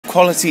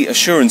quality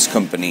assurance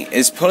company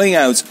is pulling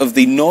out of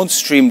the Nord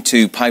Stream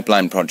 2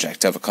 pipeline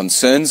project over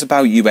concerns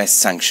about US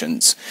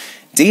sanctions.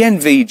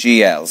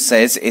 DNVGL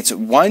says it's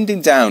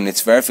winding down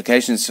its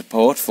verification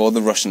support for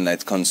the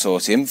Russian-led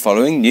consortium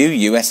following new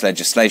US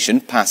legislation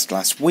passed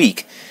last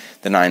week.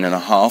 The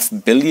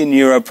 €9.5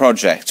 billion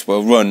project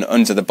will run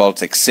under the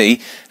Baltic Sea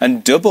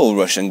and double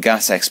Russian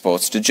gas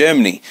exports to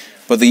Germany.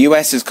 But the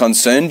US is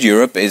concerned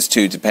Europe is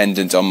too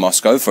dependent on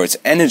Moscow for its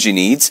energy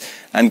needs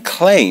and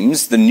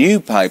claims the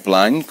new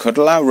pipeline could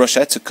allow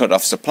Russia to cut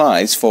off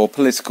supplies for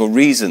political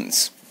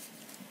reasons.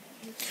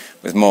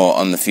 With more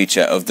on the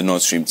future of the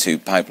Nord Stream 2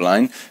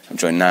 pipeline, I'm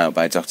joined now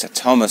by Dr.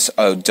 Thomas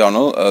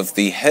O'Donnell of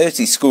the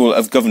Hertie School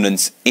of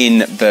Governance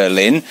in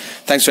Berlin.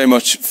 Thanks very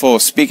much for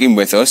speaking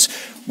with us.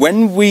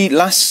 When we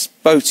last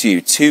spoke to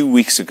you 2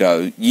 weeks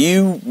ago,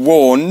 you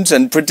warned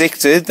and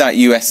predicted that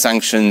US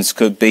sanctions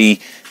could be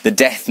the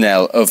death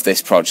knell of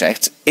this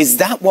project. Is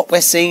that what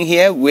we're seeing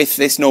here with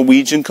this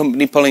Norwegian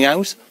company pulling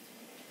out?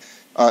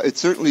 It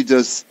certainly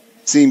does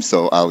seem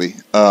so, Ali.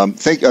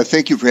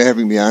 Thank you for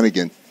having me on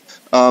again.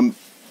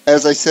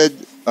 As I said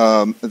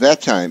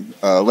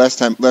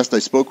last I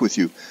spoke with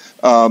you,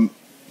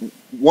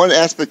 one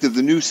aspect of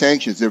the new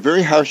sanctions, they're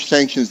very harsh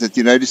sanctions that the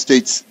United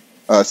States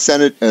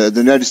Senate, the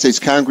United States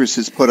Congress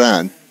has put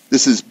on.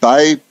 This is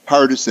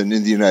bipartisan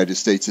in the United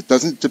States. It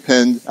doesn't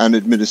depend on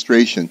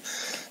administration.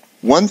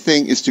 One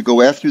thing is to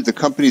go after the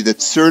company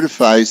that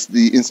certifies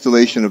the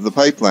installation of the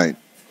pipeline,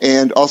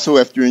 and also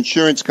after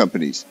insurance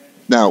companies.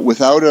 Now,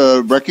 without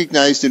a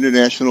recognized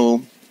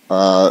international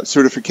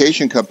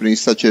certification company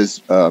such as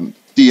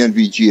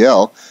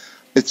DNVGL,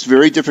 it's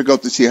very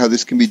difficult to see how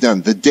this can be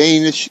done. The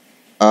Danish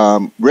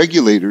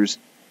regulators,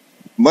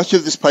 much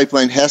of this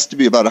pipeline has to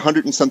be about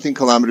 100 and something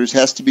kilometers,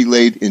 has to be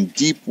laid in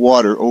deep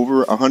water,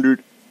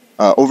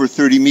 over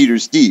 30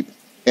 meters deep.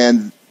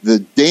 And the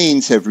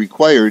Danes have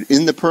required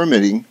in the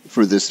permitting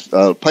for this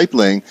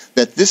pipelaying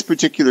that this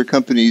particular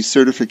company's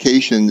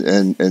certification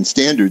and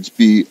standards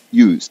be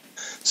used.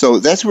 So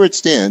that's where it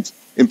stands.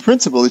 In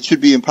principle, it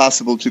should be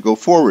impossible to go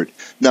forward.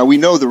 Now, we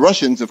know the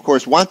Russians, of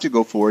course, want to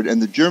go forward,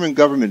 and the German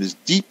government is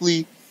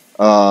deeply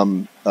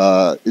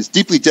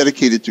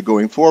dedicated to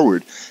going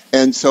forward.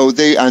 And so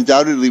they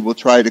undoubtedly will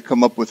try to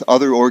come up with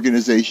other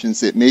organizations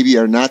that maybe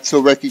are not so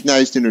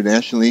recognized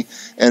internationally,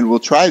 and will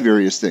try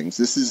various things.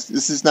 This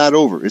is not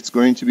over. It's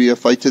going to be a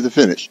fight to the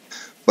finish.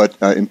 But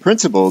in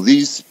principle,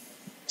 these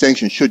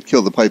sanctions should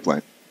kill the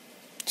pipeline.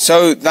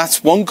 So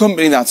that's one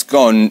company that's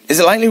gone.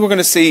 Is it likely we're going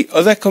to see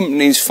other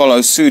companies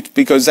follow suit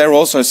because they're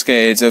also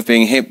scared of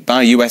being hit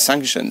by US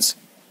sanctions?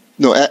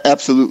 No,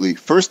 absolutely.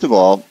 First of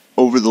all,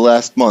 over the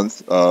last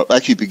month,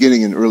 actually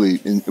beginning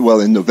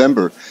in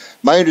November,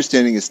 my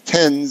understanding is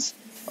tens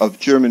of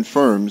German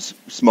firms,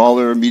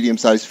 smaller,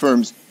 medium-sized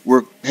firms,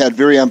 had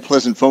very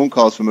unpleasant phone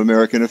calls from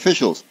American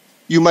officials.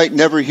 You might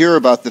never hear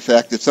about the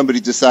fact that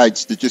somebody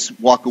decides to just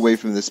walk away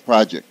from this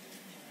project.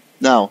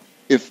 Now,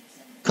 if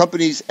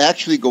companies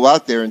actually go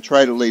out there and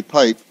try to lay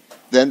pipe,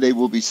 then they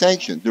will be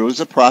sanctioned. There is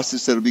a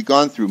process that will be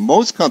gone through.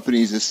 Most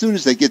companies, as soon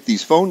as they get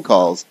these phone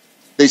calls,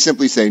 they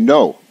simply say,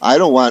 no, I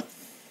don't want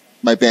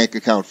my bank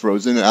account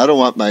frozen, I don't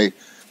want my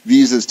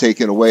visas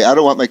taken away, I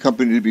don't want my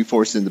company to be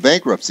forced into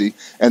bankruptcy,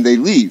 and they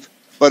leave.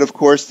 But of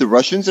course, the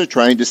Russians are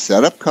trying to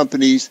set up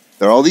companies.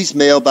 There are all these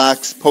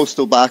mailbox,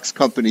 postal box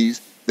companies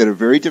that are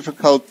very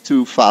difficult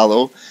to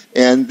follow,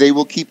 and they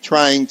will keep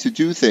trying to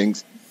do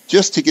things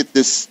just to get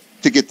this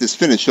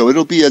finished. So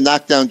it'll be a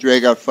knockdown,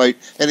 drag-out fight,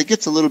 and it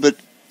gets a little bit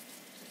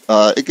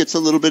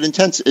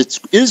intense. It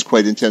is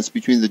quite intense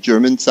between the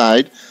German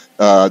side,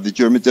 the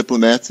German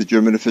diplomats, the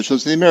German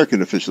officials, and the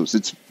American officials.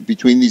 It's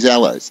between these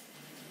allies.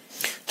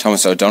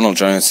 Thomas O'Donnell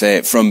joining us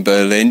here from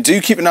Berlin. Do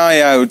keep an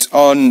eye out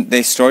on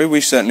this story. We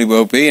certainly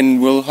will be,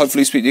 and we'll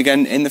hopefully speak to you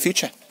again in the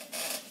future.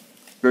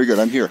 Very good.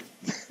 I'm here.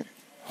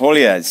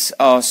 Hauliers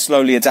are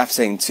slowly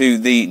adapting to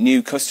the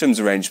new customs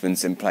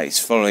arrangements in place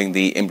following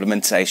the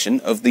implementation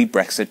of the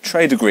Brexit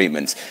trade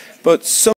agreement. But some